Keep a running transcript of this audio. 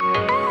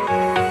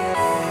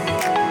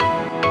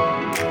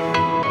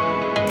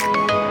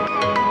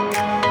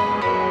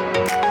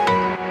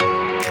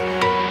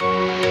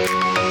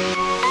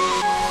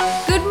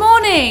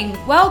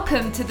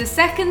Welcome to the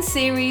second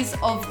series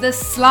of The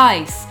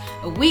Slice,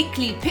 a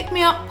weekly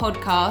pick-me-up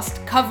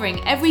podcast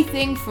covering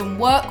everything from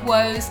work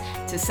woes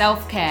to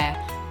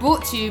self-care.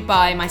 Brought to you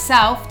by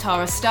myself,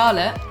 Tara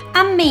Starlett.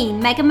 And me,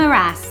 Megan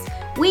Morass.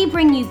 We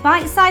bring you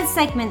bite-sized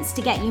segments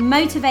to get you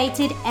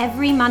motivated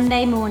every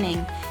Monday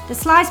morning. The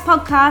Slice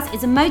podcast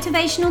is a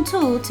motivational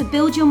tool to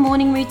build your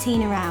morning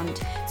routine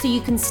around, so you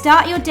can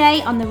start your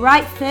day on the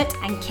right foot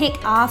and kick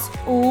ass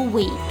all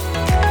week.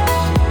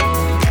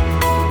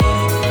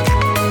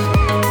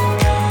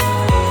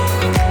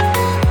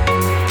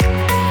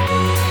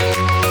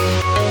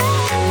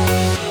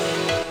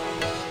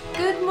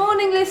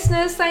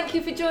 Listeners, thank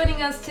you for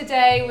joining us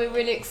today. We're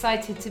really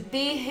excited to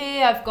be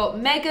here. I've got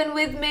Megan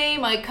with me,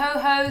 my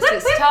co-host.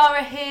 It's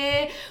Tara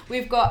here.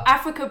 We've got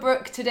Africa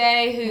Brooke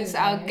today, who's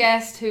our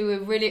guest, who we're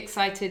really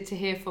excited to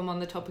hear from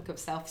on the topic of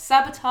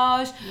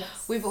self-sabotage. Yes.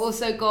 We've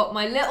also got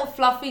my little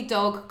fluffy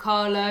dog,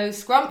 Carlo,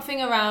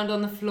 scrumping around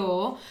on the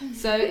floor.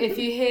 So if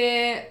you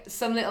hear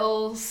some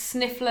little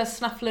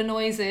snuffler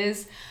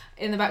noises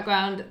in the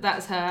background,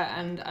 that's her,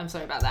 and I'm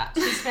sorry about that.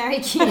 She's very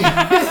cute.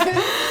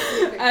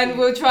 And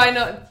we'll try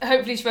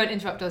hopefully she won't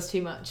interrupt us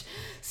too much.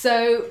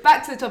 So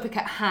back to the topic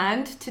at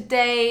hand.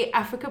 Today,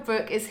 Africa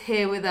Brooke is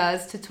here with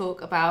us to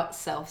talk about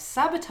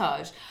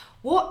self-sabotage.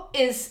 What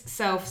is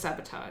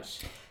self-sabotage?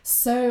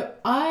 So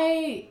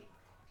I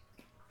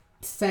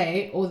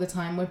say all the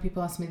time when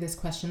people ask me this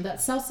question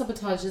that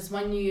self-sabotage is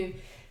when you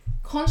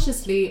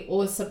consciously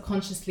or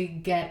subconsciously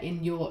get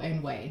in your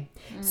own way.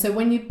 So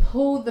when you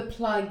pull the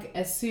plug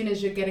as soon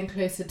as you're getting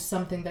closer to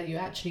something that you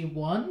actually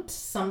want,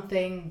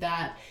 something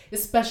that,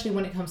 especially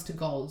when it comes to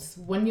goals,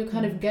 when you're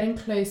kind of getting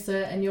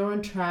closer and you're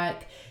on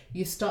track,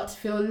 you start to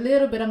feel a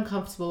little bit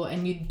uncomfortable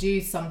and you do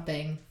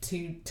something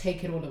to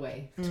take it all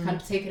away, to kind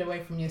of take it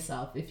away from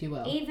yourself, if you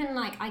will. Even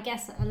I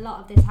guess a lot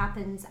of this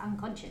happens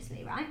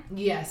unconsciously, right?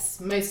 Yes,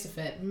 most of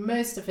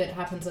it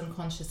happens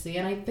unconsciously,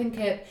 and I think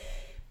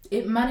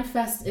it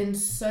manifests in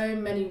so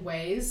many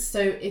ways. So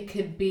it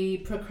could be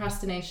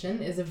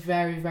procrastination is a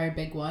very, very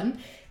big one.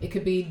 It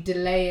could be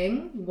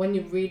delaying when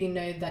you really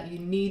know that you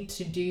need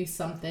to do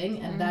something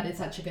and that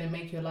it's actually going to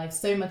make your life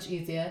so much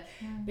easier,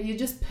 but you're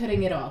just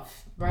putting it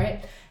off,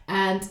 right?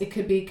 And it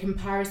could be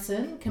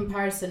comparison.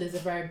 Comparison is a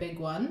very big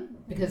one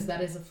because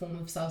that is a form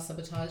of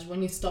self-sabotage.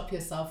 When you stop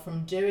yourself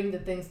from doing the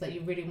things that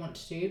you really want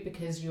to do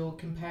because you're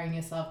comparing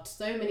yourself to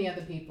so many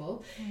other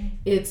people.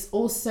 It's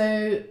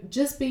also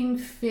just being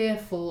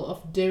fearful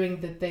of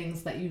doing the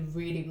things that you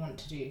really want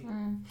to do.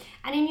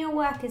 And in your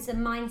work as a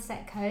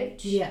mindset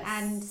coach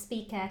and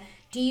speaker,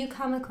 do you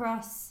come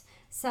across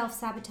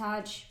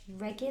self-sabotage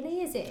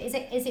regularly? Is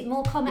it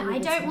more common? I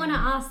don't want to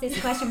ask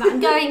this question, but I'm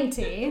going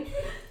to.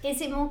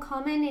 Is it more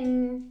common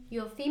in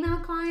your female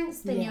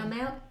clients than your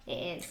male?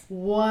 It is.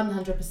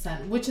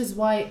 100%, which is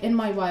why in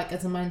my work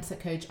as a mindset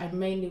coach, I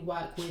mainly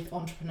work with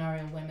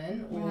entrepreneurial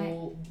women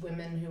or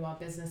women who are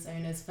business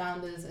owners,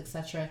 founders,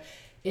 etc.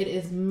 It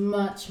is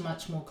much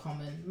more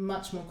common.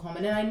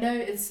 And I know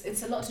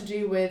it's a lot to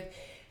do with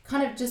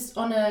kind of just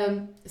on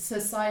a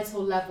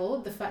societal level,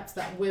 the fact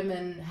that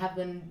women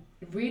haven't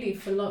really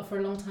for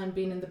a long time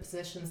been in the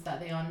positions that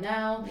they are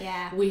now.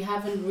 We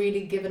haven't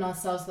really given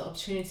ourselves the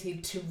opportunity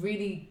to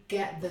really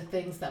get the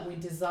things that we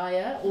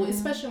desire, or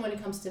especially when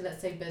it comes to,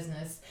 let's say,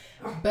 business.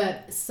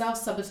 But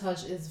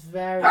self-sabotage is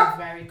very,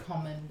 very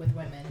common with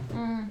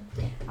women.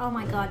 Oh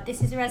my God,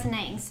 this is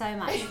resonating so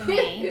much for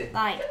me.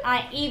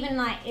 I even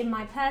in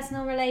my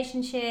personal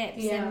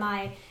relationships, in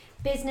my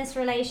business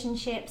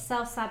relationships,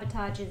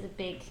 self-sabotage is a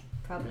big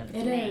problem for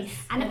me.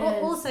 And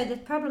also the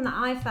problem that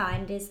I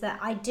find is that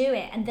I do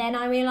it and then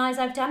I realise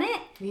I've done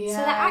it. So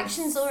the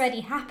action's already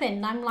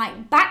happened. I'm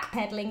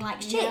backpedaling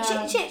shit.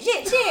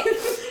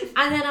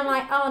 And then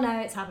I'm oh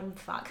no, it's happened.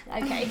 Fuck.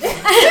 Okay.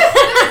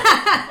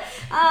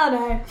 Oh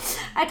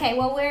no. Okay,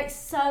 well we're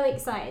so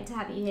excited to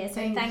have you here. So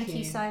thank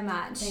you so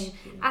much. Thank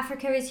you.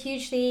 Africa is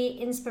hugely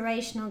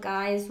inspirational,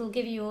 guys. We'll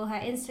give you all her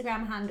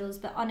Instagram handles,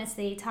 but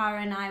honestly,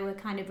 Tara and I were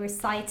kind of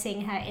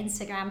reciting her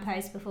Instagram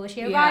post before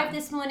she arrived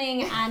this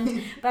morning,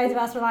 and both of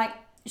us were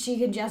she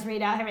can just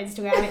read out her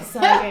Instagram. It's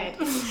so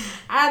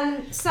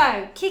good.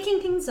 So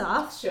kicking things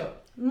off,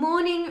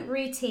 morning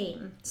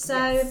routine.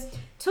 So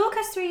talk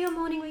us through your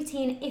morning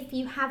routine if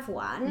you have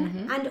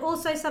one. And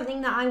also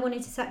something that I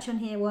wanted to touch on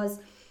here was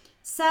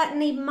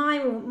certainly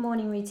my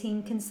morning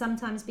routine can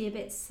sometimes be a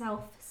bit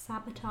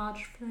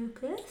self-sabotage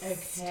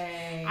focused.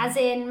 Okay. As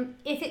in,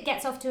 if it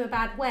gets off to a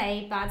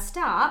bad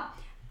start,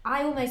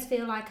 I almost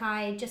feel like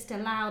I just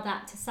allow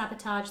that to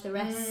sabotage the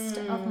rest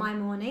of my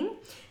morning.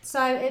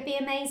 So it'd be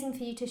amazing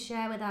for you to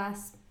share with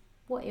us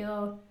what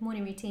your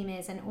morning routine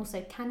is, and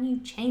also, can you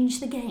change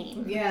the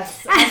game?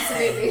 Yes,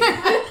 absolutely.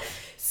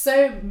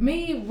 So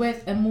me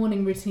with a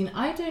morning routine,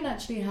 I don't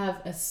actually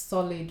have a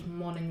solid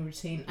morning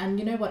routine. And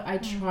you know what? I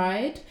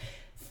tried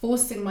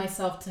forcing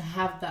myself to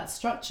have that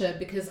structure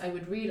because I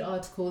would read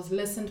articles,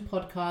 listen to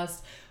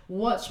podcasts,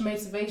 watch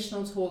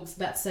motivational talks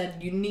that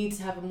said you need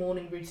to have a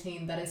morning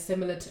routine that is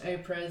similar to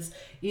Oprah's,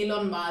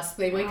 Elon Musk.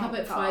 They wake up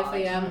at 5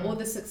 a.m. All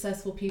the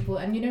successful people,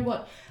 and you know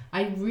what?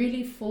 I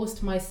really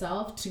forced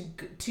myself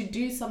to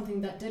do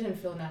something that didn't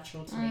feel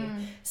natural to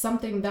me,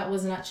 something that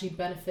wasn't actually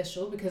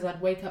beneficial, because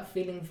I'd wake up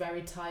feeling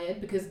very tired,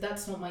 because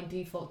that's not my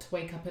default to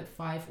wake up at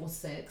 5 or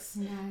 6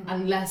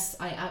 unless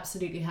I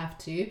absolutely have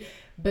to.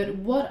 But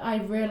what I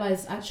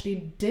realized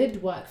actually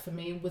did work for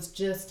me was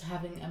just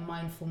having a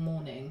mindful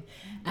morning.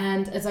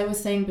 And as I was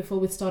saying before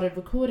we started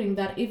recording,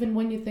 that even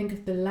when you think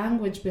of the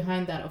language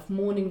behind that of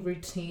morning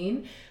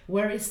routine,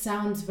 where it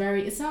sounds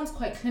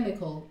quite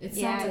clinical. It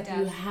sounds like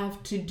you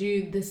have to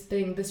do this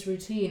thing, this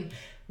routine.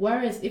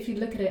 Whereas if you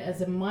look at it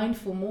as a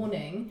mindful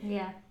morning,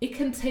 it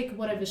can take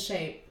whatever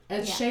shape.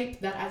 A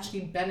shape that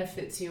actually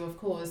benefits you, of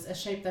course, a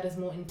shape that is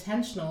more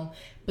intentional,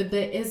 but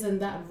there isn't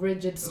that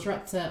rigid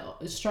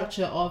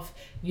structure of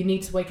you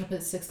need to wake up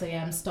at 6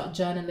 a.m, start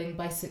journaling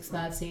by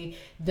 6:30,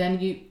 then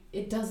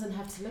it doesn't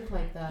have to look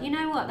like that. You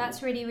know what?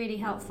 That's really, really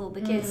helpful,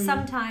 because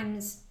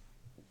sometimes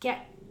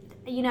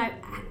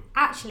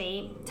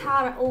actually,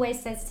 Tara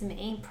always says to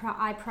me,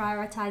 I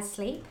prioritize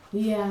sleep.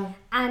 Yeah.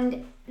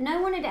 And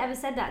no one had ever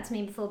said that to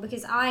me before,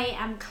 because I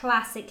am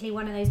classically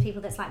one of those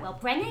people that's like, well,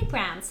 Brené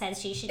Brown says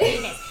she should do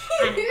this,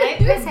 and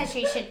Oprah says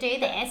she should do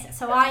this.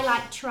 So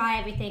I try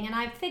everything, and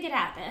I've figured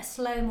out that a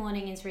slow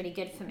morning is really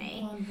good for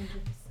me.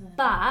 100%.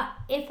 But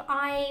if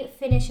I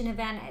finish an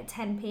event at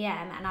 10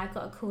 p.m. and I've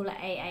got a call at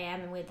 8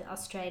 a.m. with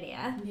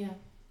Australia,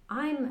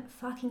 I'm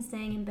fucking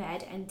staying in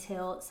bed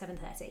until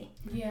 7:30.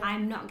 Yeah.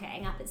 I'm not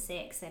getting up at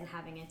 6 and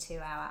having a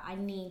 2-hour. I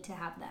need to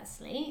have that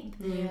sleep.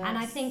 Yes. And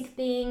I think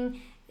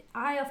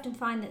I often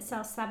find that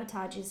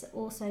self-sabotage is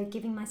also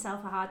giving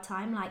myself a hard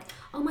time, like,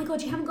 oh my god,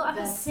 you haven't got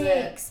up at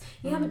 6,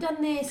 you haven't done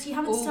this, you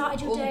haven't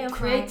started your day off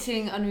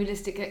creating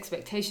unrealistic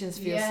expectations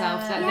for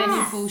yourself that then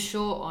you fall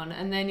short on,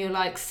 and then you're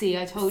like, see,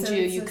 I told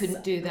you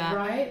couldn't do that.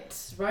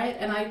 Right.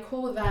 And I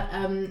call that,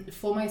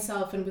 for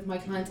myself and with my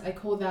clients, I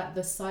call that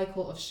the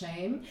cycle of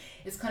shame.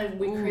 It's kind of,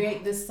 we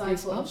create this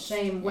cycle of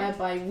shame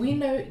whereby we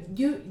know,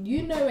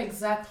 you know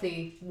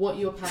exactly what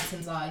your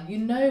patterns are, you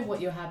know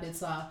what your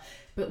habits are,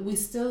 but we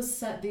still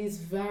set these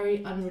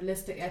very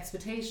unrealistic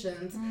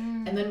expectations,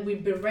 and then we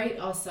berate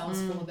ourselves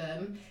for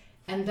them,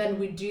 and then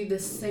we do the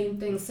same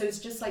thing. So it's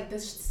just like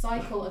this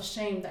cycle of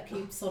shame that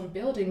keeps on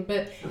building.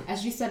 But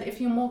as you said,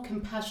 if you're more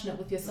compassionate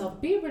with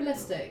yourself, be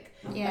realistic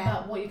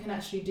about what you can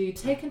actually do.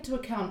 Take into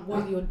account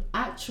what your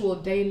actual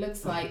day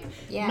looks like,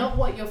 not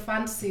what your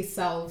fantasy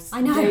self's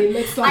day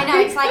looks like. I know,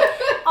 it's like,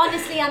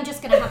 honestly, I'm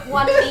just going to have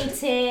one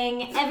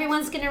meeting,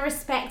 everyone's going to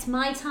respect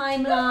my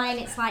timeline.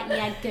 It's like,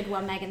 good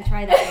one, Megan,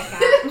 throw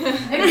that book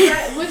out.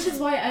 Exactly, which is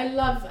why I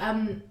love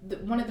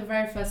one of the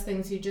very first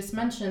things you just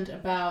mentioned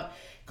about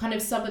kind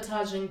of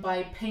sabotaging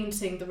by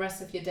painting the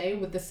rest of your day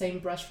with the same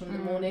brush from the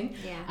morning.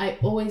 I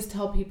always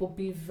tell people,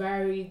 be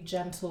very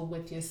gentle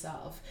with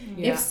yourself.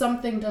 If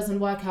something doesn't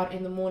work out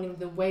in the morning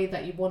the way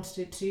that you wanted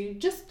it to,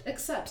 just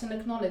accept and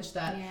acknowledge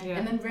that,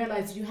 and then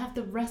realize you have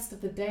the rest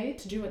of the day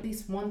to do at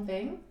least one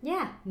thing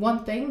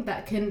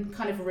that can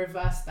kind of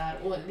reverse that,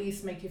 or at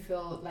least make you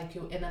feel like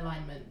you're in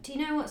alignment. Do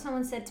you know what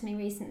someone said to me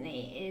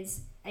recently?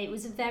 It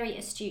was a very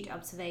astute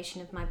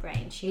observation of my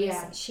brain.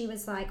 She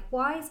was like,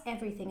 why is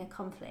everything a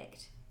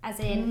conflict? As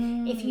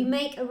in, if you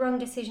make a wrong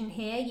decision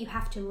here, you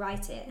have to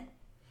right it.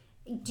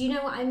 Do you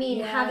know what I mean?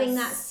 Yes. Having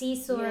that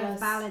seesaw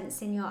of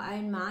balance in your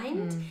own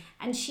mind.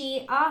 And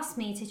she asked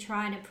me to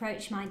try and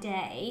approach my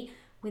day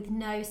with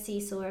no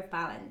seesaw of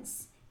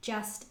balance.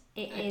 Just,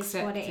 it is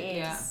what it is.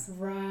 Yeah.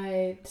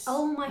 Right.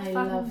 Oh my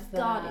fucking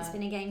god, it's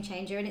been a game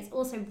changer, and it's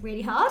also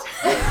really hard. Of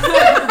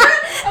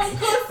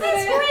course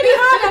it's really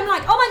hard. I'm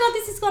like, oh my god,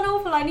 this has gone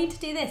awful, I need to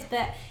do this.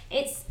 But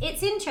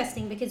it's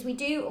interesting, because we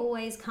do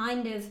always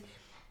kind of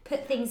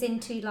put things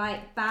into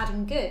like bad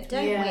and good,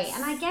 don't we?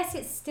 And I guess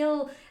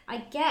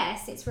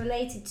it's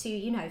related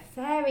to,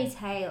 fairy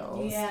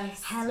tales,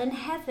 hell and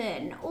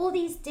heaven, all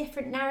these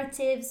different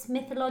narratives,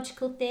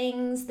 mythological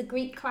things, the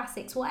Greek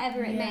classics,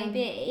 whatever it may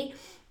be,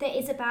 that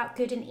is about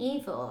good and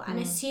evil, and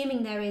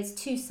assuming there is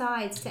two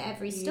sides to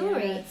every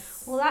story.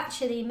 Well,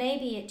 actually,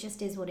 maybe it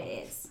just is what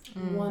it is.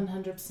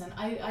 100%.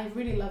 I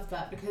really love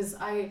that, because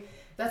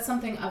that's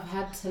something I've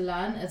had to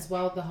learn as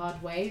well the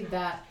hard way,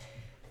 that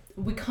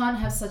we can't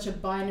have such a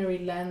binary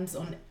lens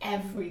on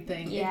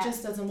everything. It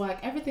just doesn't work.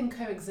 Everything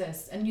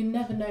coexists, and you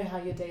never know how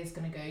your day is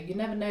going to go. You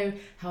never know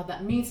how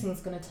that meeting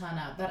is going to turn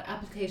out, that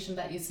application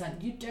that you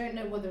sent. You don't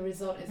know what the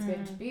result is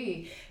going to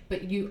be,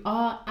 but you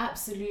are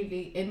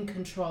absolutely in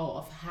control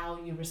of how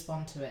you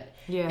respond to it.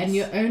 And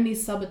you're only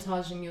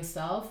sabotaging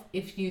yourself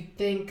if you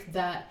think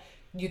that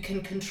you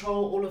can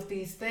control all of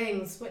these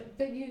things, but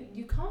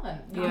you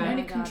can't. You can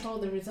only control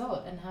the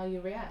result and how you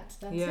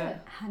react. That's it.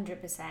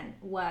 100%.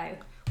 Whoa.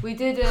 We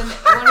did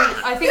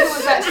I think it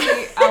was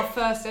actually our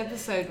first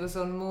episode was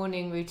on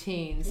morning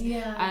routines.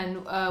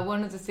 And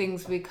one of the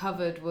things we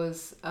covered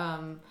was,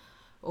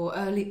 or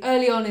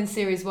early on in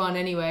series 1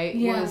 anyway,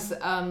 was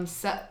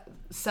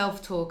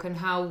self-talk and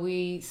how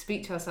we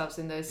speak to ourselves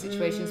in those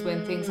situations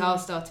when things are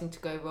starting to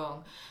go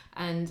wrong.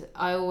 And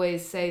I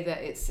always say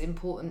that it's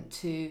important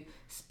to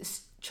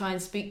try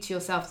and speak to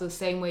yourself the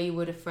same way you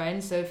would a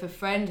friend. So if a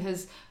friend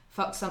has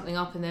fucked something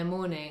up in their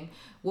morning,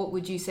 what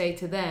would you say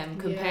to them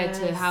compared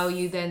to how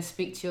you then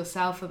speak to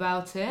yourself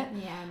about it?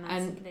 Yeah,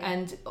 massively.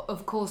 And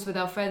of course with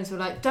our friends we're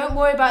like, don't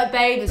worry about it,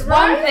 babe, it's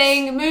one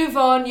thing, move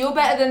on, you're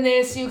better than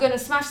this, you're gonna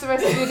smash the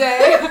rest of your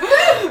day.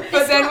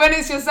 But then when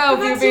it's yourself,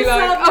 you'll be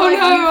like, oh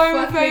no,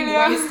 I'm a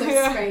failure. Waste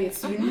of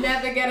space. You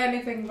never get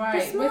anything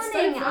right. This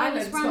morning I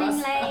was running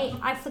late,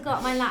 I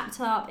forgot my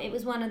laptop. It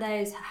was one of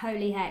those,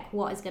 holy heck,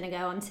 what is going to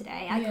go on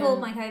today? I called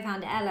my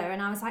co-founder Ella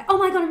and I was like, oh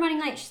my god, I'm running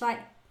late. She's like,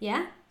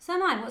 yeah, so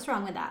am I, what's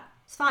wrong with that?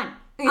 It's fine.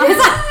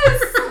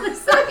 I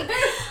was like,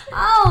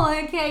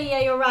 oh, okay, yeah,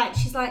 you're right.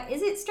 She's like,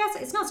 is it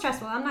stressful? It's not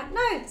stressful. I'm like,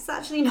 no, it's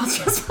actually not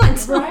stressful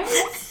at all. Right?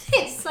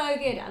 It's so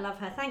good. I love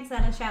her. Thanks,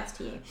 Ella. Shouts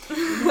to you.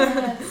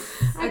 Yes.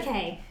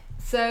 Okay.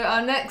 So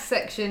our next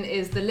section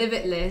is the Live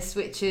It list,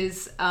 which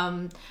is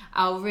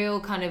our real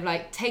kind of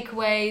like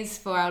takeaways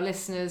for our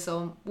listeners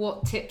on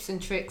what tips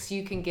and tricks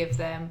you can give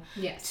them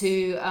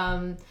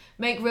to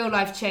make real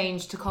life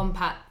change to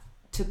combat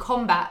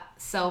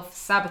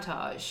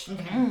self-sabotage.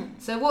 Okay.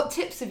 So what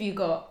tips have you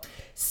got?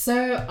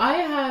 So I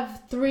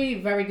have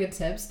 3 very good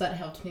tips that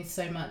helped me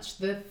so much.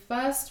 The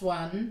first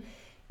one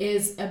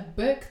is a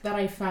book that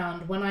I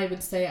found when I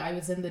would say I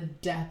was in the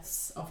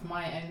depths of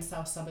my own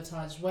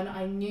self-sabotage, when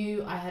I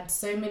knew I had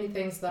so many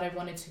things that I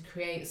wanted to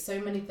create,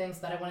 so many things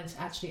that I wanted to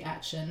actually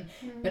action,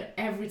 but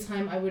every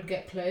time I would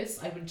get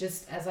close, I would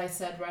just, as I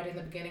said right in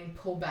the beginning,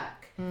 pull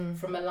back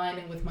from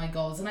aligning with my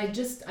goals. And I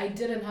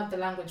didn't have the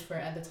language for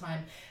it at the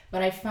time,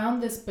 but I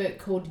found this book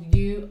called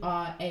You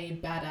Are a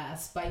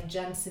Badass by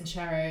Jen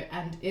Sincero,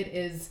 and it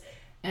is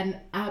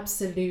an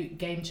absolute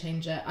game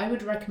changer. I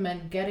would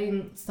recommend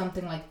getting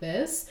something like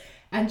this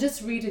and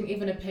just reading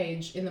even a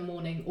page in the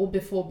morning or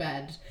before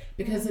bed,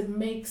 because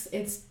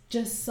it's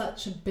just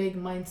such a big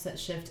mindset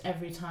shift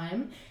every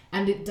time,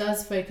 and it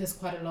does focus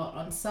quite a lot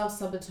on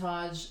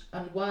self-sabotage,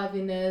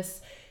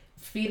 unworthiness,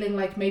 feeling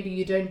like maybe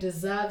you don't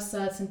deserve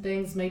certain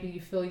things, maybe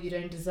you feel you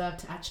don't deserve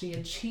to actually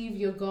achieve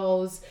your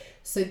goals.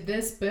 So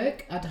this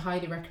book, I'd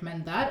highly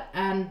recommend that.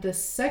 And the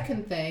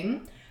second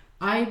thing,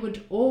 I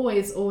would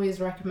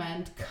always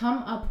recommend, come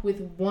up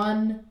with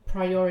one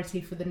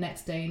priority for the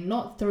next day.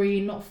 Not 3,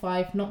 not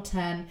 5, not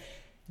 10.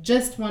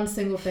 Just one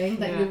single thing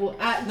that you will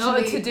actually not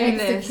a to-do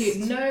execute.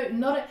 List. No,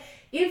 not a,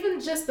 even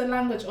just the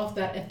language of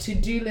that, a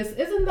to-do list.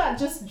 Isn't that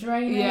just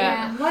draining?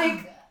 Yeah.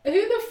 Like, who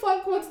the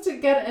fuck wants to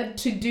get a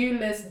to-do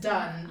list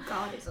done?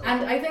 God, it's awful.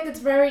 And I think it's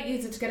very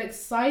easy to get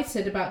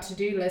excited about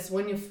to-do lists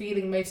when you're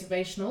feeling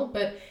motivational,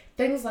 but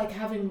things like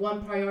having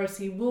one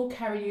priority will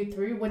carry you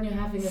through when you're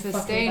having a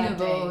fucking bad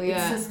day.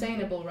 Yeah. It's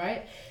sustainable,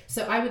 right?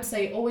 So I would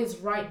say always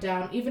write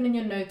down, even in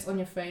your notes on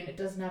your phone, it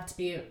doesn't have to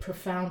be a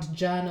profound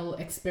journal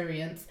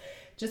experience,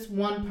 just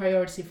one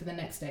priority for the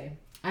next day.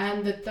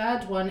 And the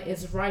third one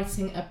is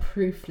writing a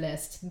proof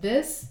list.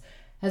 This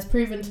has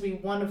proven to be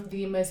one of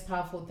the most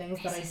powerful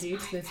things that I do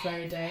to this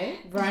very day,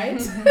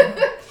 right?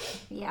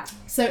 Yeah.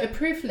 So a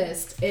proof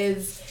list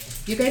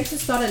is, you're going to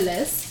start a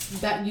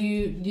list that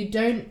you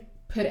don't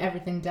put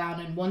everything down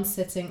in one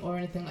sitting or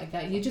anything like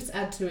that. You just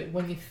add to it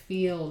when you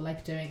feel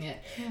like doing it.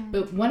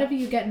 But whenever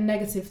you get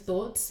negative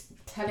thoughts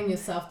telling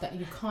yourself that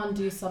you can't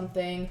do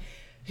something,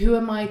 who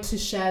am I to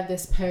share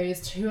this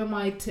post? Who am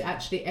I to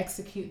actually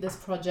execute this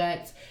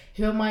project?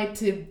 Who am I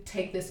to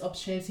take this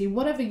opportunity?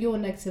 Whatever your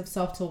negative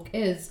self-talk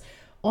is,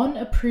 on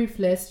a proof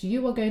list,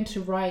 you are going to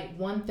write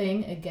one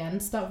thing, again,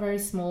 start very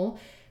small,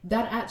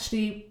 that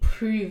actually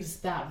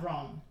proves that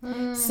wrong.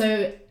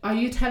 So are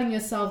you telling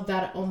yourself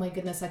that, oh my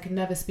goodness, I could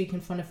never speak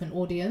in front of an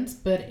audience,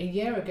 but a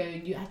year ago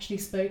you actually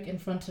spoke in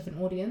front of an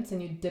audience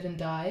and you didn't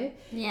die?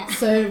 Yeah.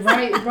 So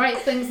write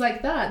things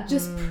like that.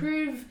 Just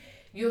prove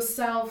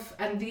yourself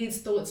and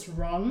these thoughts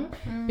wrong,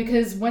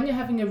 because when you're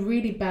having a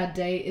really bad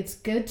day, it's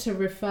good to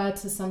refer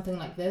to something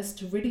like this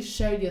to really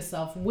show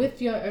yourself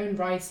with your own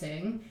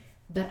writing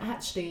that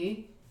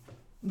actually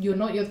you're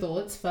not your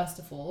thoughts, first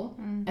of all,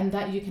 and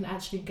that you can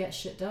actually get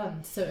shit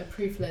done. So a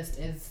proof list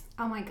is,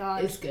 oh my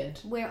god, it's good.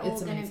 We're all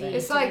going to be.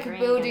 It's like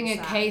building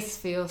a case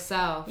for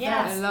yourself.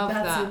 Yeah, I love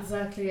that. That's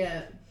exactly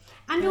it.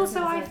 And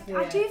also, I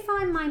do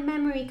find my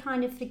memory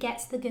kind of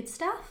forgets the good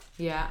stuff.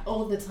 Yeah.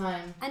 All the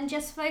time. And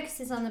just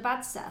focuses on the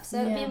bad stuff.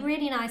 So it'd be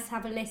really nice to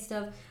have a list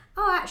of,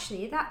 oh,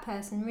 actually, that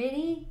person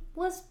really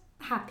was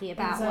happy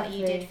about what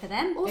you did for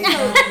them. Also,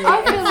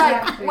 I feel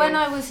like when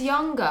I was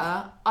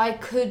younger, I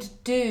could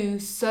do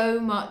so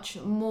much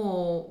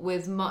more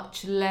with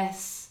much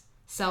less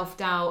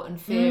self-doubt and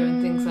fear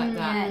and things like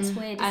that. Yeah, it's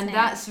weird, and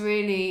that's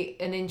really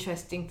an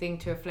interesting thing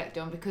to reflect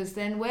on, because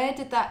then where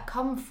did that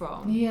come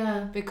from?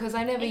 Yeah. Because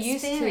I never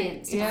used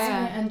to.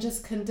 Yeah. And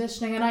just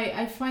conditioning. And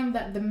I find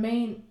that the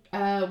main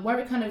where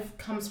it kind of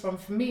comes from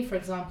for me, for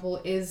example,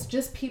 is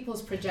just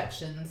people's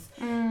projections.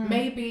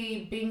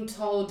 Maybe being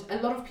told, a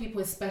lot of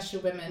people, especially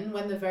women,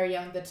 when they're very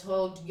young, they're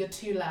told you're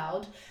too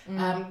loud.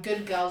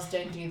 Good girls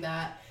don't do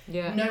that.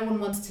 Yeah. No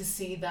one wants to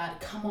see that.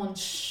 Come on,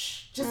 shh.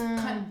 just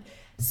kind of,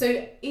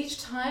 so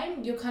each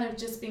time you're kind of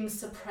just being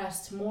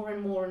suppressed more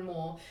and more and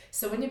more.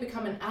 So when you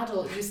become an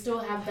adult, you still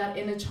have that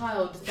inner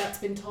child that's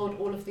been told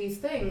all of these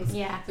things.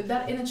 Yeah. But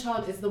that inner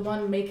child is the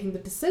one making the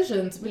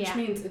decisions, which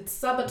means it's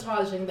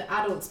sabotaging the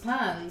adult's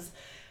plans,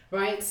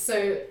 right?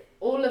 So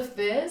all of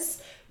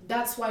this,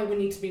 that's why we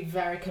need to be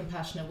very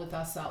compassionate with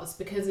ourselves,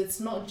 because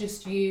it's not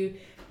just you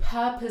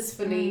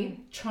purposefully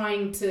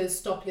trying to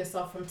stop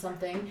yourself from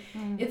something.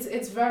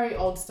 It's very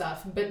old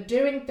stuff, but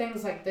doing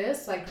things like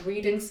this, like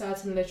reading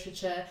certain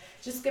literature,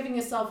 just giving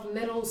yourself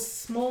little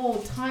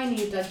small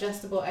tiny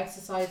digestible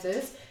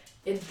exercises,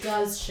 it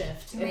does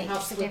shift. It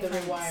helps with the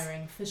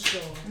rewiring, for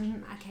sure.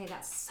 Okay,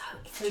 that's so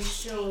for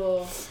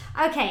sure.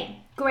 Okay,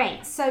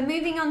 great. So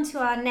moving on to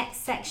our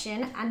next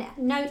section, and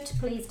note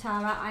please,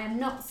 Tara, I am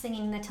not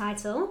singing the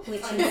title,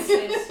 which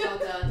is well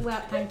done.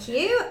 well, thank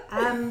you.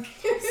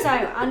 So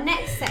our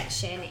next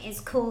section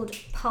is called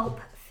Pulp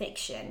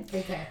Fiction.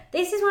 Okay.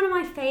 This is one of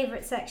my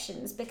favourite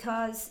sections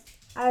because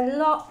a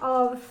lot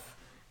of,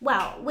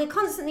 well, we're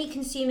constantly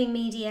consuming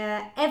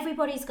media,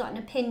 everybody's got an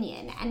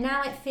opinion, and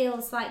now it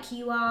feels like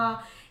you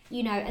are,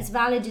 you know, as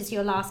valid as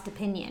your last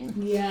opinion.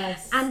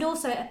 Yes. And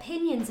also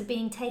opinions are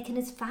being taken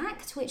as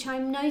fact, which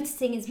I'm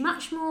noticing is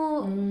much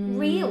more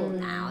real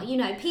now. You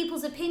know,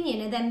 people's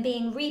opinion are then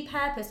being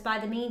repurposed by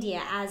the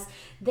media as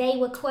they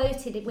were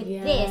quoted with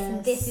this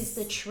and this is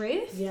the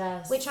truth,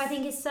 which I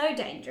think is so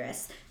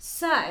dangerous.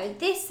 So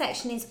this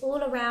section is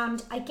all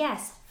around, I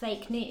guess,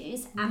 fake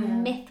news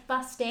and myth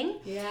busting.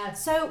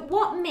 Yes. So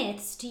what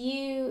myths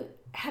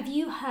have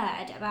you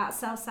heard about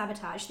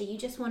self-sabotage that you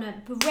just want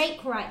to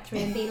break right through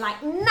and be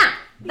like, nah,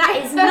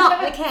 that is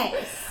not the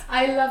case?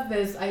 I love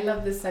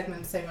this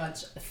segment so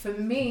much. For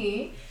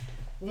me,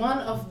 one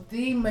of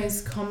the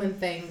most common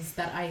things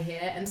that I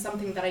hear, and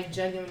something that I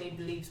genuinely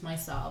believed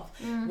myself,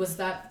 was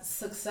that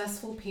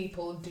successful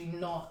people do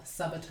not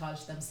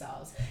sabotage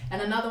themselves.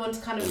 And another one to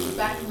kind of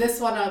back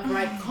this one up,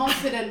 right?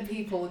 Confident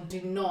people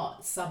do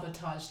not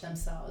sabotage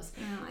themselves.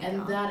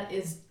 And that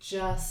is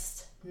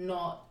just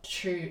not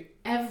true.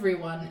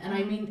 Everyone, and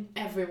I mean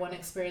everyone,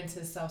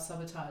 experiences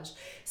self-sabotage.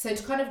 So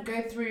to kind of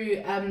go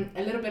through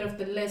a little bit of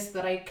the list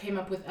that I came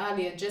up with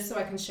earlier, just so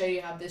I can show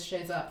you how this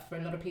shows up for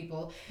a lot of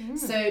people.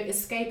 So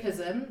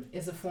escapism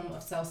is a form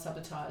of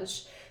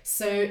self-sabotage.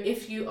 So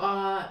if you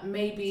are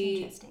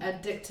maybe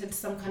addicted to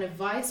some kind of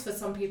vice, for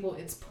some people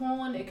it's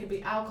porn, it could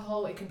be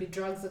alcohol, it could be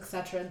drugs,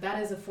 etc.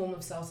 That is a form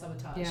of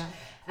self-sabotage.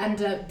 And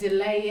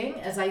delaying,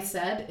 as I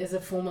said, is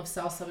a form of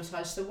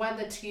self-sabotage. So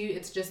whether to you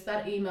it's just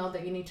that email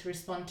that you need to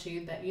respond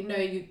to, that you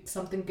know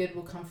something good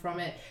will come from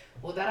it,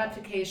 or that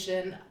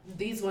application,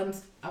 these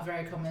ones are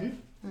very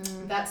common.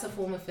 That's a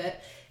form of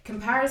it.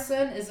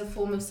 Comparison is a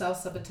form of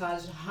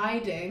self-sabotage.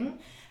 Hiding,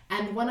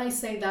 and when I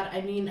say that, I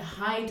mean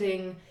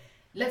hiding.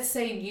 Let's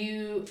say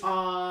you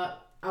are,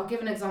 I'll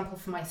give an example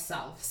for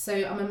myself. So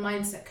I'm a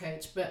mindset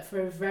coach, but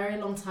for a very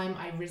long time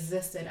I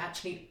resisted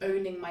actually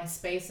owning my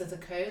space as a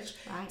coach.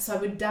 So I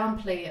would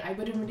downplay it. I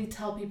wouldn't really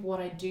tell people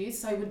what I do.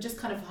 So I would just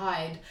kind of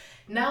hide.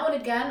 Now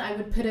and again, I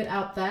would put it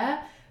out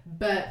there,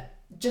 but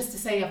just to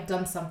say I've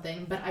done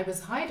something, but I was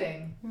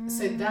hiding.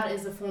 So that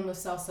is a form of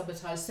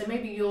self-sabotage. So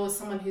maybe you're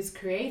someone who's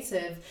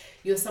creative,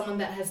 you're someone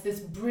that has this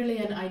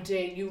brilliant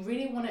idea, you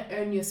really want to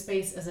own your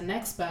space as an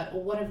expert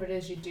or whatever it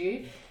is you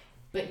do,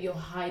 but you're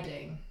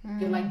hiding.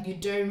 You're like, you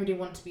don't really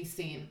want to be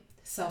seen.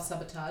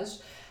 Self-sabotage.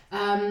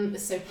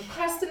 So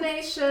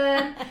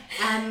procrastination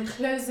and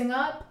closing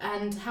up,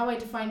 and how I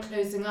define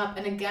closing up.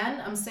 And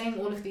again, I'm saying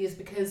all of these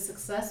because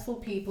successful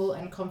people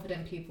and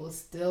confident people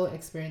still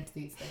experience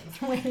these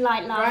things. We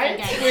like laughing.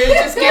 Right? We're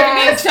just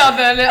giving each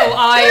other little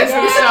eyes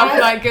and stuff,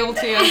 like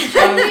guilty as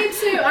stuff. Me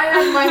too. I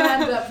have my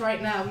hand up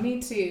right now. Me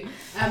too.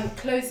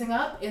 Closing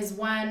up is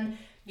when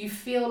you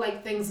feel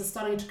like things are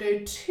starting to go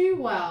too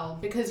well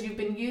because you've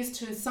been used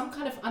to some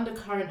kind of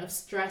undercurrent of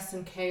stress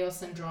and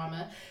chaos and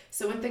drama.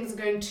 So when things are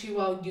going too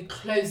well, you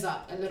close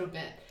up a little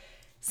bit.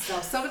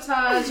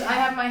 Self-sabotage. I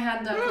have my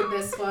hand up with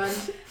this one.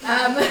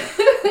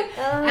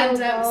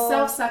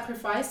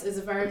 Self-sacrifice is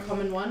a very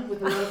common one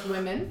with a lot of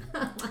women,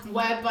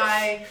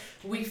 whereby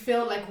we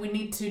feel like we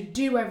need to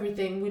do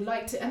everything. We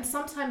like to, and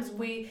sometimes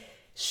we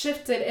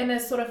shift it in a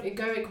sort of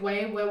egoic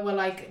way where we're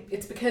like,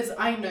 it's because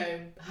I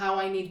know how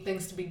I need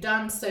things to be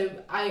done, so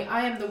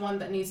I am the one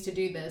that needs to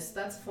do this.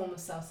 That's a form of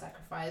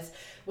self-sacrifice.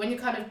 When you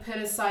kind of put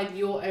aside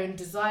your own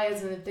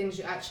desires and the things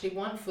you actually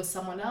want for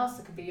someone else,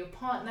 it could be your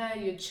partner,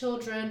 your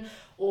children,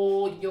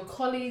 or your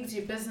colleagues,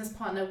 your business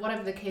partner,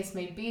 whatever the case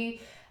may be.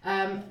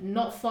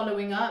 Not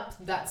following up,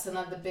 that's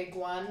another big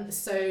one.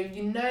 So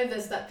you know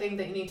there's that thing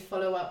that you need to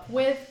follow up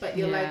with, but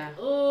you're like,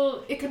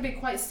 oh, it can be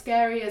quite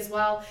scary as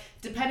well,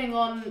 depending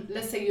on,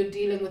 let's say you're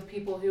dealing with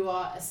people who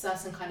are a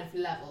certain kind of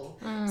level.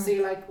 So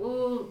you're like,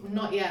 oh,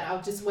 not yet,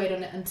 I'll just wait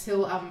on it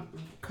until I'm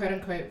quote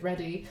unquote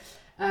ready.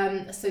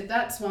 So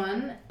that's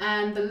one.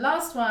 And the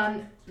last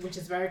one, which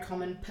is very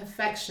common,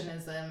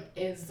 perfectionism,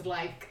 is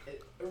like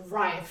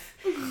rife.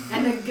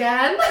 And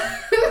again,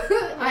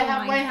 I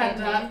have my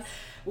hand up.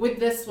 with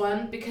this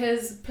one,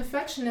 because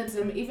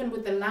perfectionism, even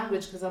with the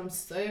language, because I'm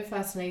so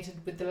fascinated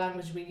with the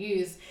language we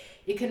use,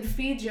 it can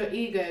feed your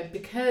ego,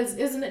 because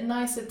isn't it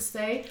nicer to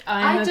say,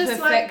 I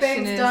just like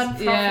things done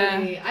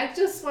properly. Yeah. I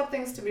just want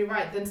things to be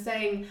right, than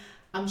saying,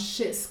 I'm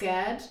shit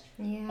scared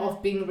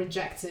of being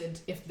rejected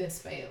if this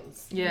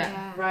fails.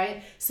 Yeah.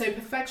 Right? So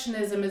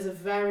perfectionism is a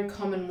very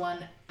common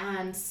one,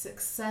 and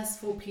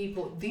successful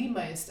people, the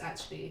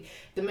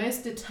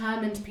most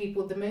determined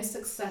people, the most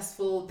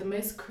successful, the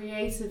most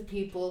creative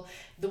people,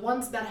 the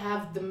ones that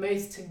have the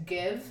most to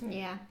give,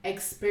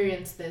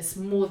 experience this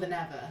more than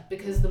ever,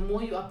 because the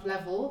more you up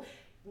level,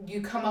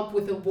 you come up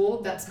with a wall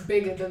that's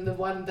bigger than the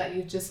one that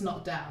you've just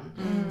knocked down.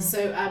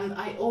 So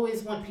I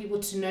always want people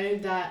to know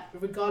that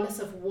regardless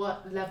of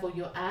what level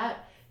you're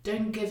at,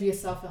 don't give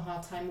yourself a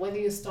hard time, whether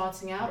you're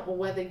starting out or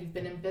whether you've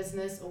been in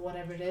business or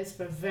whatever it is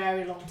for a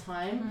very long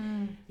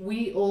time.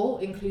 We all,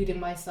 including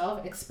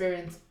myself,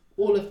 experience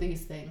all of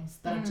these things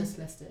that I've just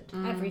listed.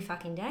 Every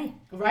fucking day.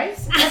 Right?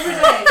 Every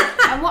day.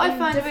 And what I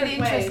find really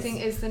interesting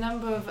is the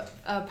number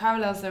of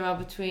parallels there are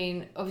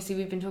between, obviously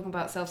we've been talking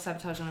about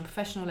self-sabotage on a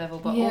professional level,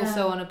 but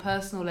also on a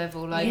personal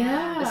level, like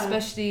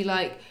especially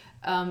like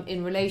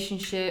in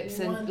relationships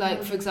 100%. And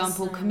like, for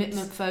example,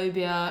 commitment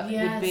phobia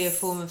would be a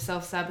form of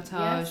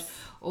self-sabotage,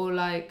 or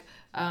like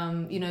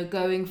you know,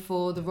 going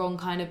for the wrong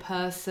kind of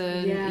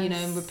person, you know,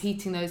 and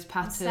repeating those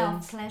patterns.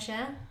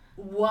 Self-pleasure.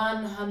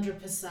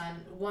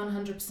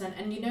 100%.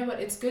 And you know what,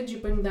 it's good you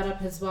bring that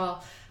up as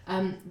well,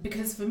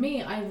 because for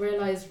me, I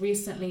realized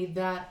recently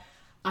that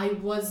I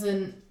was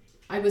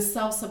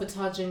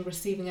self-sabotaging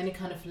receiving any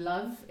kind of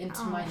love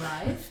into my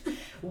life,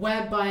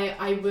 whereby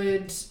I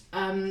would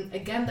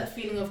again, that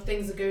feeling of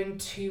things are going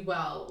too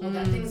well, or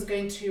that things are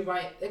going too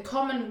right. A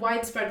common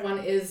widespread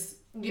one is,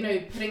 you know,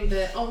 putting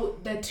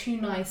they're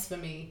too nice for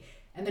me,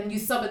 and then you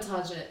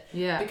sabotage it.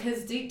 Yeah.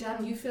 Because deep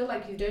down you feel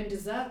like you don't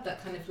deserve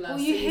that kind of love. Well,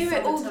 you hear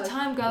it all the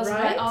time, girls,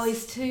 right? Like, oh,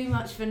 he's too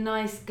much of a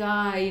nice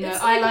guy, you know,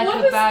 I like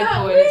a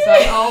bad boy. It's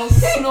like, oh,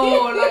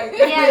 snore. Like,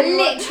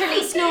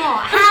 literally snore.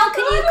 How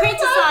can you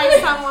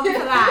criticise someone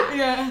for that?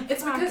 Yeah.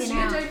 It's because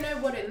you don't know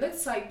what it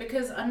looks like,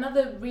 because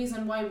another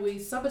reason why we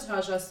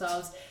sabotage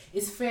ourselves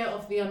is fear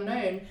of the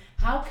unknown.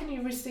 How can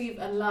you receive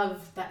a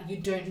love that you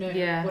don't know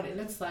what it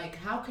looks like?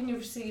 How can you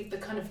receive the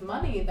kind of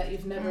money that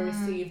you've never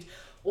received?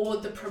 Or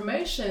the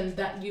promotion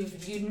that you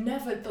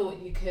never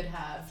thought you could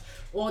have,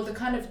 or the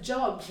kind of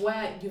job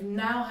where you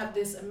now have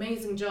this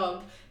amazing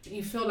job, but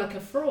you feel like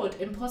a fraud.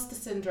 Imposter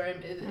syndrome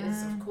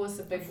is of course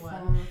a big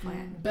one,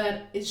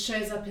 but it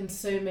shows up in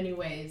so many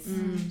ways.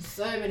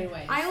 So many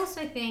ways. I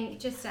also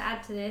think, just to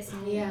add to this,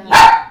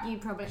 you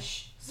probably...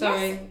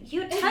 Sorry. Yes,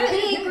 you're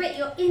totally agree.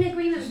 You're in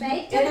agreement,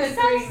 babe. Don't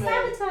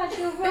self-sabotage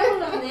your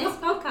role on this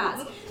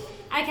podcast.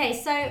 Okay,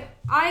 so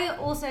I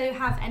also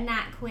have a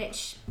knack,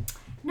 which...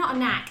 Not a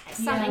knack,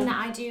 it's something that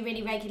I do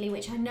really regularly,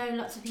 which I know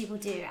lots of people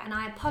do, and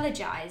I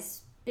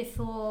apologise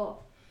before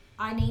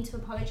I need to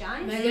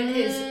apologise. Megan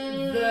is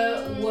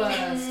the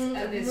worst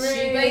at this. Really?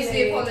 She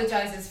basically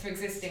apologises for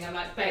existing. I'm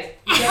like, babe.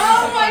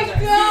 Oh my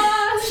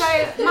gosh!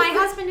 So my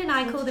husband and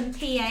I call them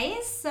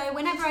PAs. So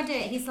whenever I do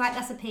it, he's like,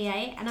 "That's a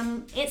PA,"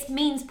 and it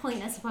means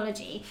pointless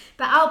apology.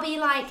 But I'll be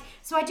like,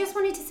 "So I just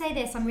wanted to say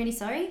this. I'm really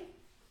sorry."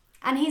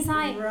 And he's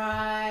like,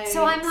 right.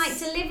 So I'm like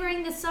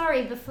delivering the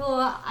sorry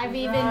before I've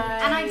even,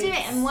 and I do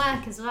it in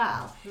work as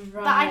well. Right.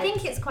 But I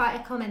think it's quite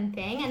a common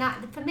thing, and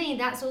for me,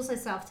 that's also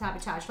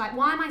self-sabotage. Like,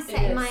 why am I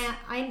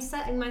I'm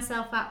setting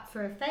myself up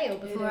for a fail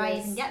before I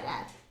even get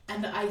there.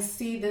 And I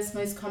see this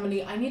most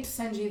commonly. I need to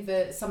send you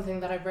something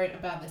that I wrote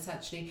about this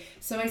actually.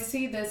 So I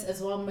see this as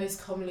well most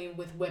commonly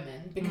with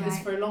women, because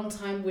for a long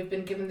time we've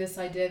been given this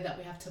idea that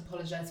we have to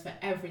apologize for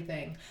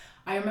everything.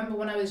 I remember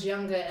when I was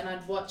younger and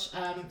I'd watch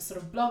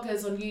sort of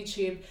bloggers on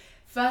YouTube,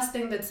 first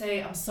thing they'd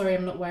say, "I'm sorry,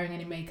 I'm not wearing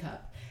any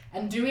makeup."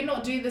 And do we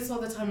not do this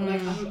all the time? We're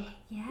like,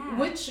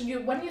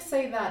 when you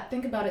say that,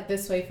 think about it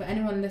this way, for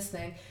anyone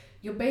listening,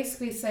 you're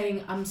basically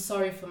saying, "I'm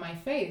sorry for my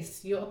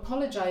face." You're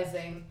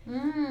apologizing.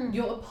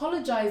 You're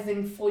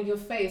apologizing for your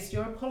face.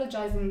 You're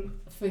apologizing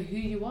for who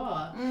you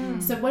are.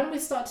 So when we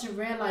start to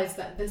realize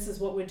that this is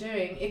what we're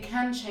doing, it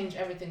can change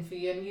everything for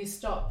you, and you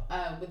stop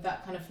with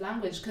that kind of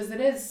language, because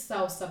it is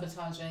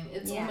self-sabotaging.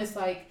 It's almost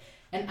like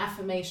an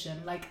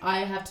affirmation. Like, I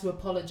have to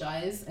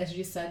apologize, as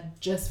you said,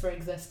 just for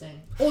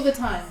existing all the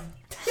time.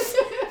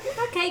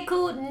 Okay,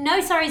 cool.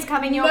 No sorry's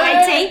coming your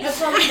way, T.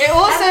 It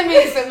also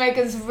means that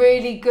Megan's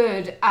really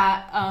good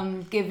at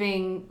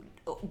giving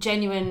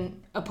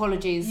genuine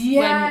apologies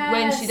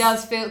when she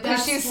does feel,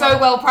 because she's so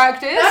well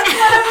practiced. That's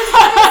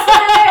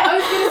what I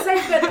was going to say,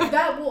 but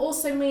that will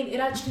also mean, it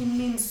actually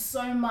means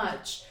so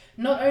much,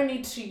 not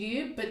only to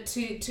you, but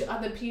to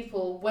other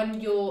people,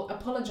 when you're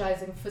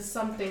apologizing for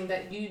something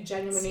that you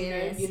genuinely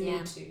know you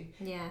need to.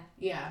 Yeah.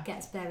 It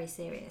gets very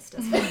serious,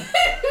 doesn't it?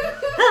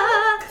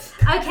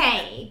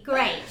 Okay,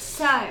 great.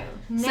 So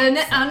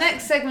our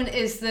next segment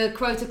is the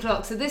quote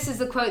o'clock. So this is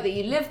the quote that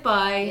you live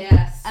by,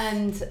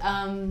 and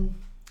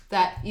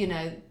that, you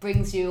know,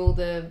 brings you all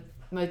the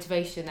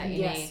motivation that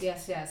you need.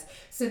 Yes.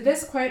 So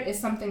this quote is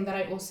something that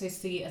I also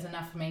see as an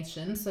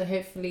affirmation. So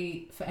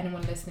hopefully for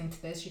anyone listening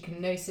to this, you can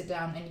note it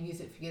down and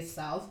use it for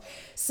yourself.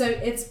 So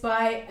it's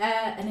by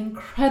an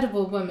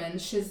incredible woman.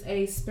 She's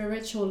a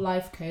spiritual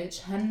life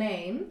coach. Her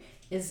name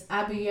is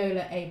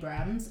Abiola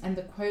Abrams, and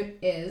the quote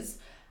is,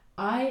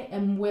 "I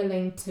am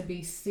willing to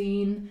be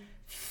seen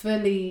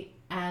fully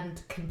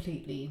and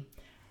completely."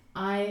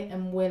 I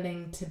am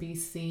willing to be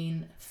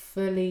seen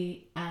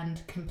fully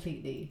and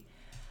completely.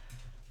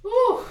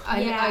 Ooh,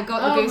 I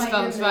got the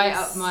goosebumps right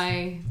up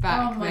my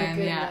back. Oh my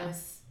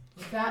goodness.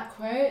 Yeah. That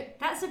quote.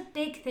 That's a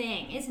big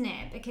thing, isn't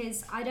it?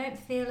 Because I don't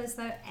feel as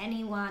though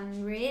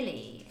anyone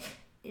really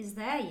is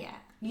there yet.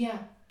 Yeah,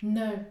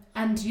 no.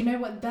 And you know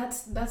what?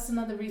 That's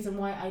another reason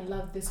why I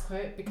love this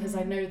quote, because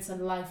I know it's a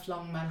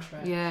lifelong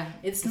mantra. Yeah.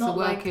 It's not a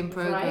work like, in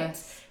progress.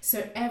 Right?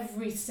 So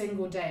every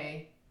single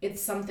day, it's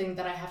something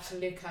that I have to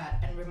look at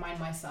and remind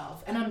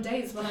myself. And on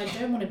days when I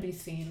don't want to be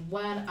seen,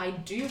 when I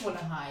do want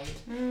to hide,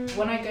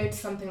 when I go to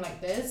something like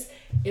this,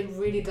 it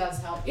really does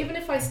help. Even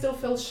if I still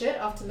feel shit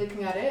after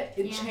looking at it,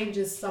 it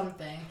changes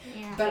something.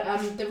 Yeah.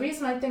 But the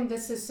reason I think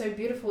this is so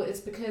beautiful is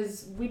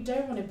because we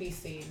don't want to be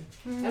seen.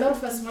 A lot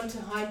of us want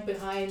to hide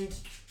behind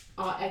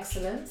our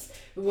excellence.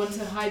 We want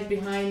to hide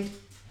behind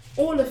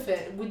all of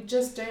it. We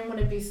just don't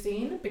want to be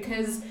seen,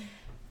 because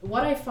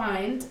what I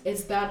find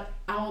is that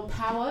our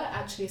power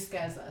actually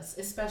scares us,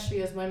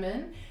 especially as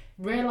women.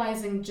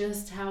 Realizing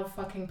just how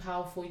fucking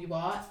powerful you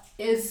are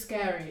is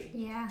scary.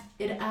 Yeah.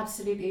 It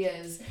absolutely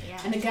is.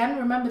 Yeah. And again,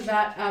 remember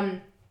that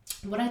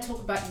when I talk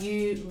about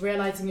you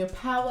realizing your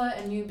power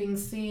and you being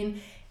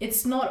seen,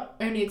 it's not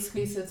only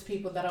exclusive to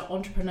people that are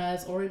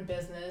entrepreneurs or in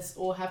business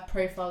or have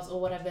profiles or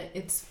whatever.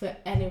 It's for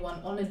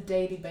anyone on a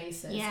daily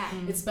basis. Yeah.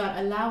 It's about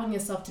allowing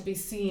yourself to be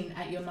seen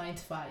at your 9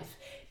 to 5.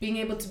 Being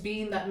able to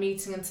be in that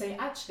meeting and say,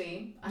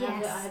 actually, I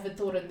have a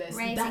thought on this.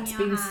 Raising That's your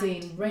being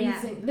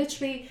hand. seen.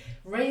 Literally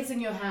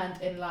raising your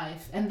hand in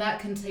life. And that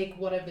can take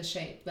whatever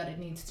shape that it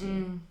needs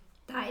to.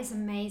 That is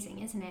amazing,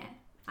 isn't it?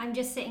 I'm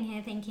just sitting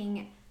here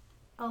thinking,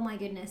 oh my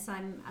goodness,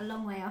 I'm a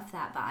long way off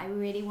that, but I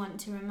really want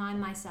to remind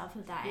myself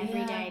of that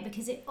every day,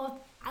 because it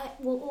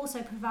will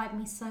also provide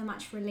me so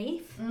much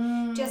relief.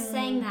 Just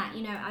saying that,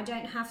 you know, I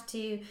don't have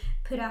to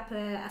put up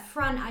a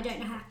front, I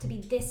don't have to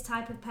be this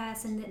type of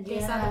person that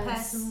this other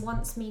person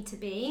wants me to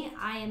be.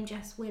 I am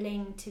just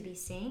willing to be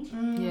seen.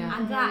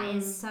 And that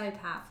is so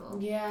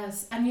powerful.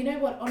 Yes, and you know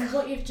what, on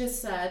what you've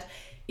just said,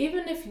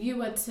 even if you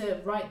were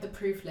to write the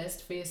proof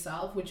list for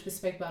yourself, which we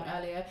spoke about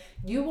earlier,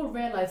 you will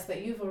realize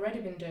that you've already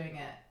been doing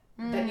it.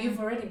 That you've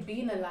already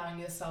been allowing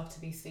yourself to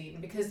be seen.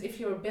 Because if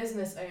you're a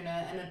business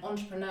owner and an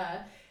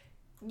entrepreneur,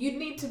 you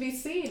need to be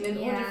seen in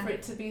order for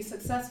it to be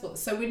successful.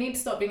 So we need to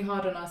stop being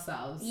hard on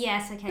ourselves.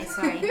 Yes, okay,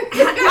 sorry.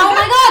 Oh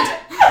my god!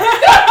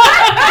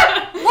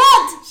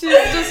 What?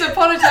 She's just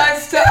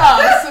apologised to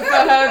us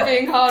for her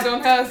being hard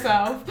on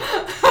herself.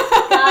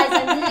 Guys,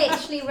 I'm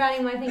literally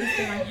running my fingers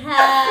through my hair.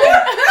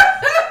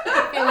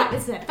 I feel like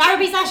this is a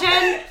therapy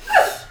session.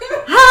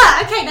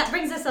 Okay, that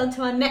brings us on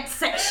to our next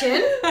section,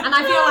 and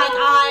I feel like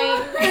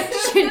I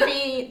should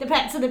be the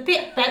pet to the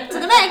pet to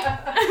the Meg.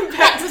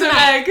 Pet to the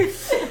Meg.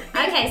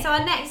 Okay, so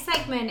our next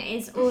segment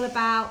is all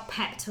about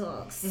pep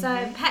talks.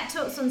 So pep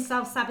talks on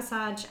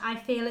self-sabotage, I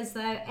feel as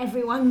though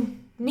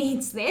everyone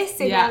needs this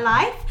in their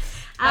life.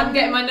 I'm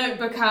getting my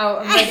notebook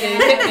out and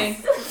ready.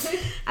 Hit me.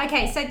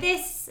 Okay, so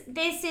this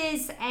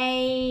is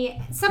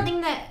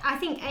something that I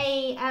think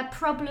a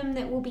problem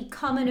that will be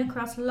common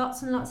across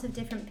lots and lots of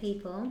different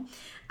people.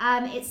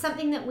 It's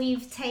something that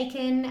we've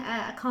taken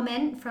a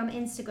comment from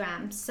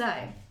Instagram. So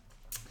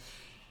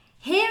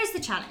here is the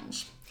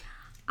challenge.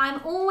 I'm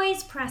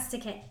always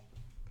practicing.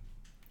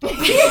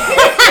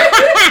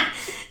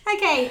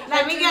 Okay,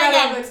 let me go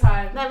again.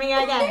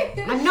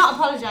 I'm not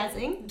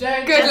apologising.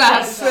 Good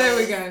lads. There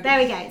we go. There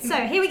we go. So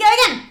here we go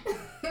again.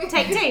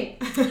 Take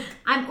 2.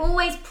 I'm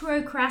always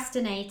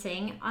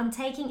procrastinating on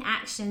taking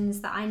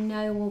actions that I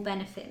know will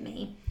benefit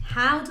me.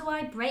 How do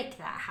I break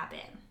that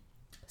habit?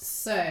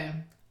 So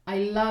I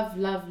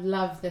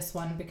love this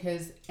one,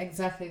 because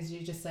exactly as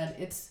you just said,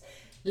 it's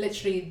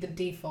literally the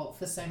default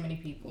for so many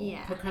people.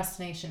 Yeah.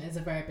 Procrastination is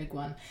a very big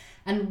one.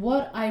 And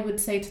what I would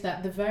say to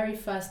that, the very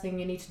first thing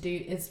you need to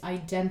do is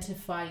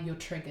identify your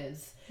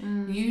triggers.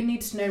 You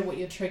need to know what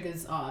your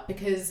triggers are,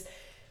 because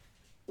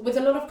with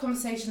a lot of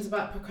conversations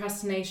about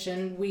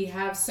procrastination, we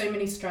have so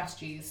many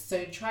strategies.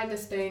 So try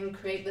this thing,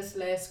 create this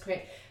list,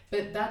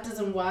 but that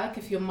doesn't work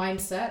if your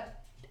mindset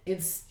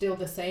is still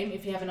the same,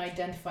 if you haven't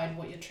identified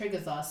what your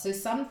triggers are. So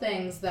some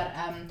things that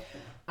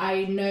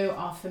I know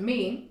are for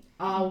me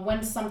are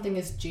when something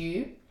is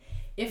due,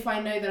 if I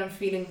know that I'm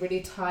feeling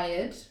really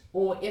tired,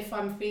 or if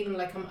I'm feeling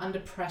like I'm under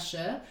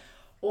pressure,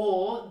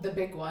 or the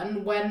big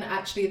one, when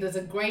actually there's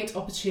a great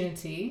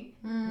opportunity,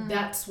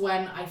 that's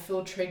when I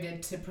feel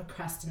triggered to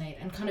procrastinate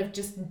and kind of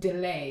just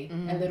delay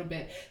a little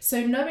bit.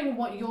 So knowing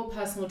what your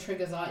personal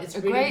triggers are is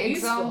really great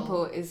useful.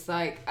 Example is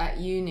like at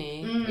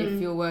uni,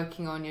 if you're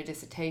working on your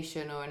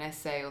dissertation or an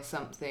essay or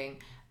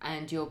something,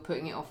 and you're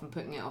putting it off and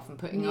putting it off and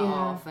putting it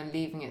off and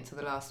leaving it to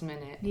the last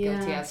minute,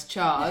 guilty as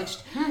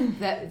charged,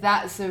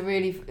 that's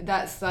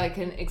like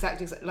an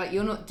exact like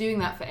you're not doing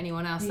that for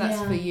anyone else.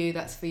 That's for you.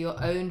 That's for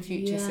your own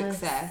future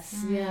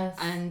success.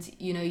 And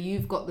you know,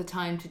 you've got the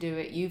time to do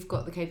it, you've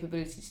got the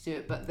capability to do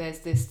it, but there's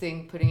this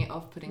thing putting it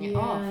off.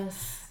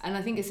 And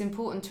I think it's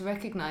important to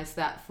recognize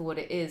that for what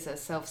it is,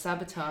 as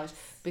self-sabotage,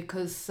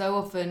 because so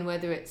often,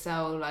 whether it's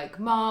our like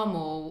mom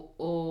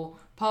or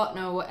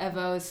partner or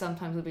whatever,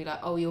 sometimes we'll be like,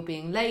 oh, you're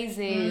being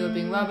lazy, you're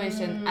being rubbish,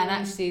 and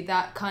actually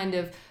that kind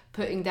of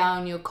putting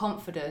down your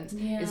confidence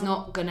is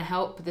not going to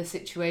help the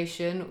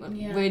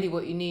situation. Really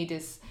what you need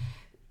is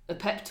a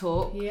pep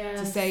talk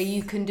to say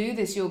you can do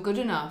this, you're good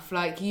enough,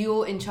 like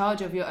you're in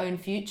charge of your own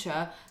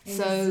future,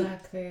 so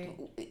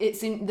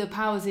it's in the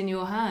power's in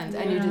your hands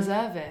and you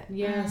deserve it.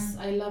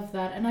 I love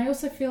that. And I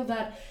also feel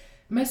that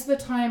most of the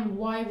time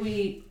why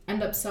we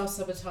end up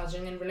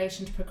self-sabotaging in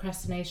relation to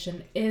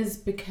procrastination is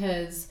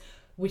because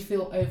we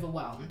feel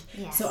overwhelmed.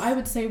 So I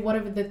would say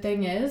whatever the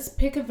thing is,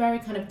 pick a very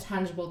kind of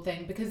tangible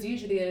thing, because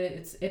usually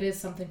it is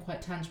something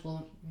quite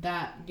tangible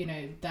that, you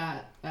know,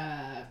 that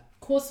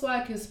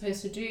coursework you're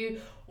supposed to do,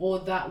 or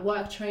that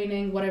work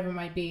training, whatever it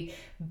might be,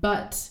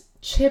 but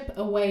chip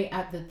away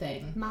at the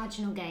thing.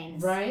 Marginal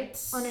gains. Right?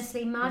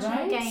 Honestly,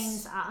 marginal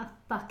gains are a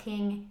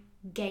fucking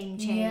game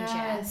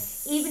changer.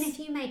 Even if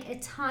you make a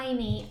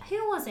tiny,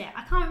 who was it?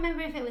 I can't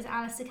remember if it was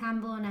Alistair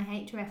Campbell, and I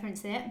hate to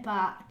reference it, but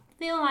I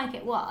feel like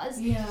it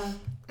was.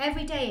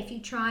 Every day, if you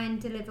try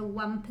and deliver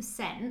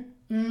 1%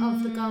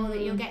 of the goal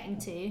that you're getting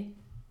to,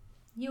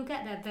 you'll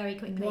get there very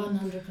quickly.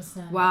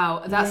 100%.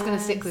 Wow, that's going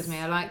to stick with me.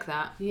 I like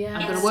that.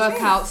 I'm going to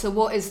work out, so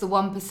what is the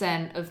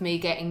 1% of me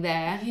getting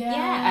there?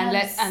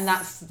 And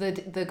that's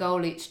the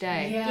goal each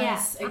day.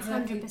 Exactly.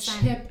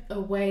 100%. Chip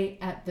away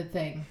at the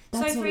thing.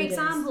 That's so for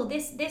example,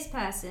 this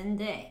person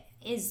that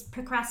is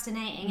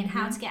procrastinating and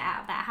how to get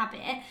out of that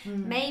habit,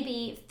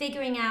 maybe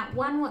figuring out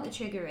what the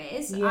trigger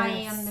is,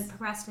 i.e. on the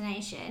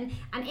procrastination,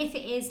 and if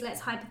it is, let's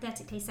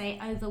hypothetically say,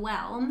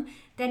 overwhelm,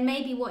 then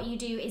maybe what you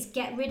do is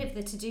get rid of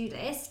the to-do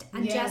list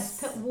and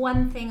just put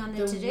one thing on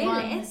the to-do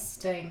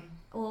list,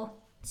 or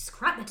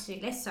scrap the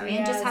to-do list,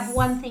 and just have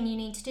one thing you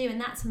need to do,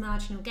 and that's a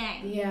marginal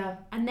gain.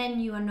 And then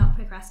you are not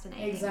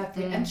procrastinating.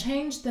 Exactly. And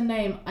change the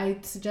name. I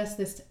suggest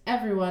this to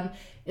everyone.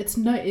 It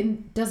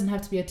doesn't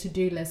have to be a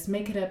to-do list.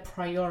 Make it a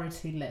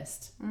priority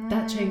list.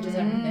 That changes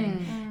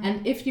everything.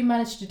 And if you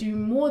manage to do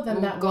more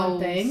than that goals.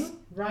 One thing,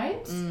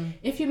 right?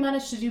 If you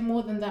manage to do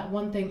more than that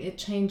one thing, it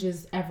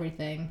changes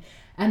everything.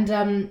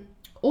 And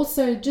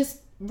also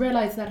just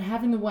realize that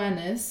having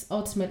awareness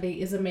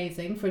ultimately is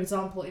amazing. For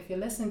example, if you're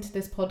listening to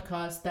this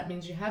podcast, that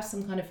means you have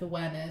some kind of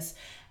awareness,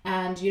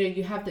 and you know,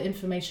 you have the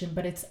information,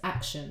 but it's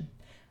action.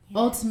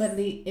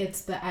 Ultimately,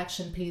 it's the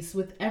action piece.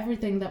 With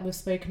everything that we've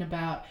spoken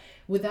about,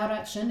 without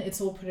action,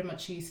 it's all pretty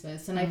much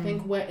useless. And I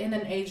think we're in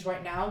an age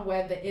right now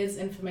where there is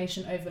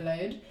information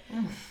overload.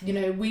 You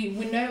know, we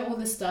know all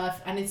this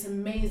stuff and it's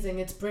amazing,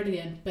 it's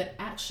brilliant, but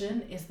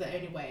action is the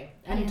only way.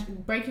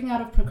 And breaking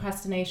out of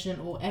procrastination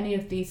or any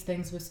of these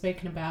things we've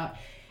spoken about,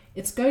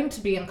 it's going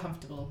to be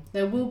uncomfortable.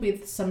 There will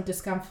be some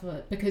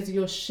discomfort because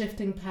you're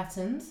shifting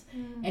patterns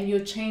and you're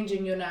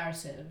changing your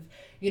narrative.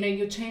 You know,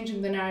 you're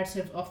changing the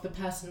narrative of the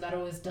person that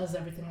always does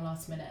everything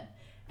last minute,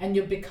 and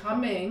you're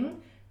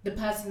becoming the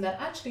person that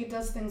actually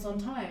does things on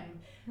time.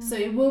 So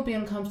it will be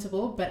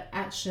uncomfortable, but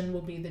action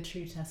will be the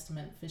true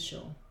testament for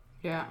sure.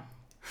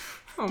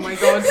 Oh my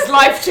god, it's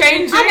life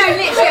changing. I know,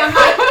 literally,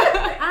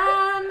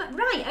 I'm like,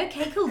 right,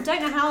 okay, cool.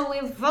 Don't know how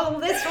we'll roll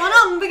this one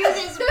on because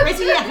it's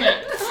pretty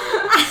epic.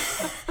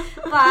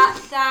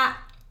 But that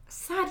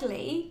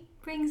sadly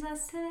brings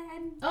us to the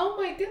end. Oh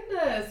my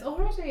goodness,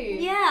 already?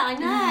 Yeah, I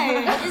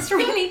know. It's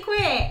really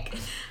quick.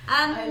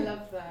 I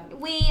love that.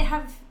 We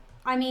have,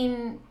 I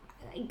mean,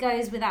 it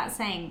goes without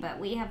saying, but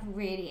we have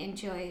really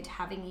enjoyed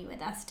having you with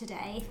us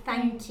today.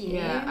 Thank you.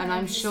 Yeah, and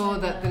I'm sure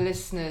that the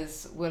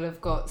listeners will have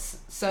got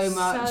so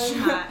much.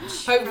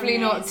 Hopefully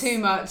not too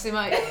much.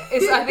 I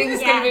think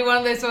it's going to be one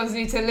of those ones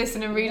you need to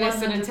listen and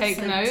re-listen and take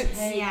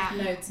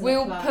notes.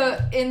 We'll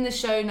put in the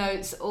show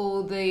notes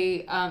all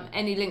the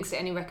any links to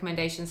any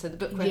recommendations, so the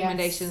book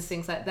recommendations,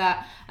 things like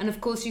that. And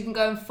of course, you can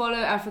go and follow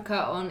Africa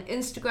on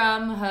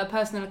Instagram. Her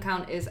personal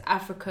account is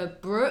Africa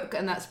Brooke,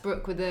 and that's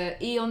Brooke with an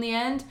E on the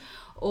end.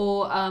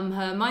 Or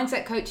her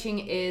mindset coaching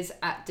is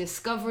at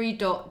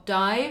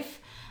discovery.dive.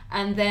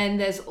 And then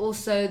there's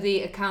also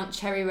the account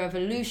Cherry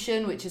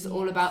Revolution, which is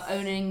all about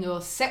owning your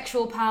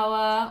sexual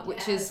power,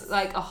 which is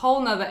like a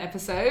whole nother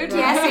episode.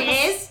 Yes, it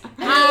is.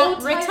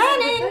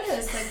 Returning.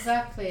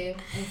 Exactly.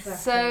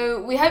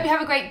 So we hope you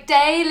have a great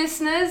day,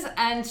 listeners,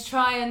 and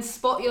try and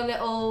spot your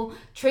little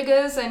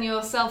triggers and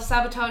your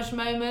self-sabotage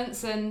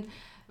moments, and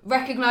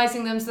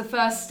recognizing them is the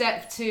first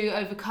step to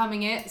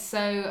overcoming it.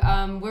 So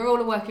we're all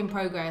a work in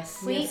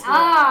progress. We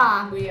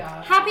are.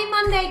 Happy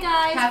Monday,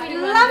 guys. We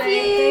love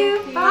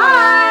you.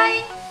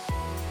 Bye.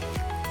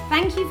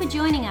 Thank you for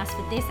joining us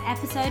for this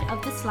episode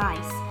of The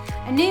Slice.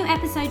 A new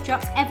episode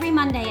drops every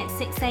Monday at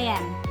 6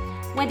 a.m.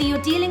 Whether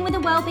you're dealing with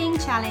a wellbeing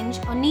challenge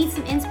or need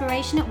some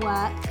inspiration at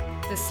work,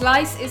 The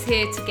Slice is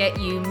here to get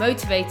you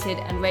motivated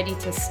and ready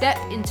to step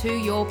into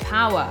your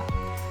power.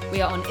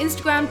 We are on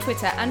Instagram,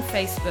 Twitter and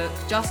Facebook.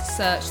 Just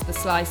search The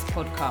Slice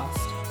Podcast.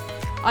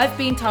 I've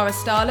been Tara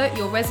Starlett,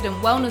 your resident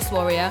wellness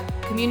warrior,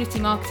 community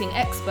marketing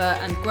expert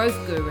and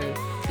growth guru.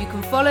 You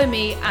can follow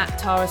me at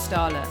Tara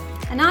Starlett.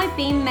 And I've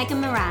been Megan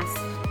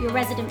Morass, your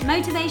resident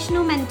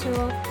motivational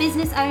mentor,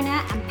 business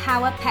owner and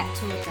power pep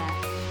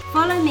talker.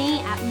 Follow me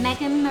at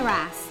Megan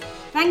Morass.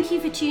 Thank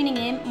you for tuning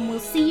in, and we'll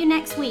see you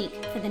next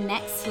week for the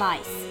next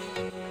slice.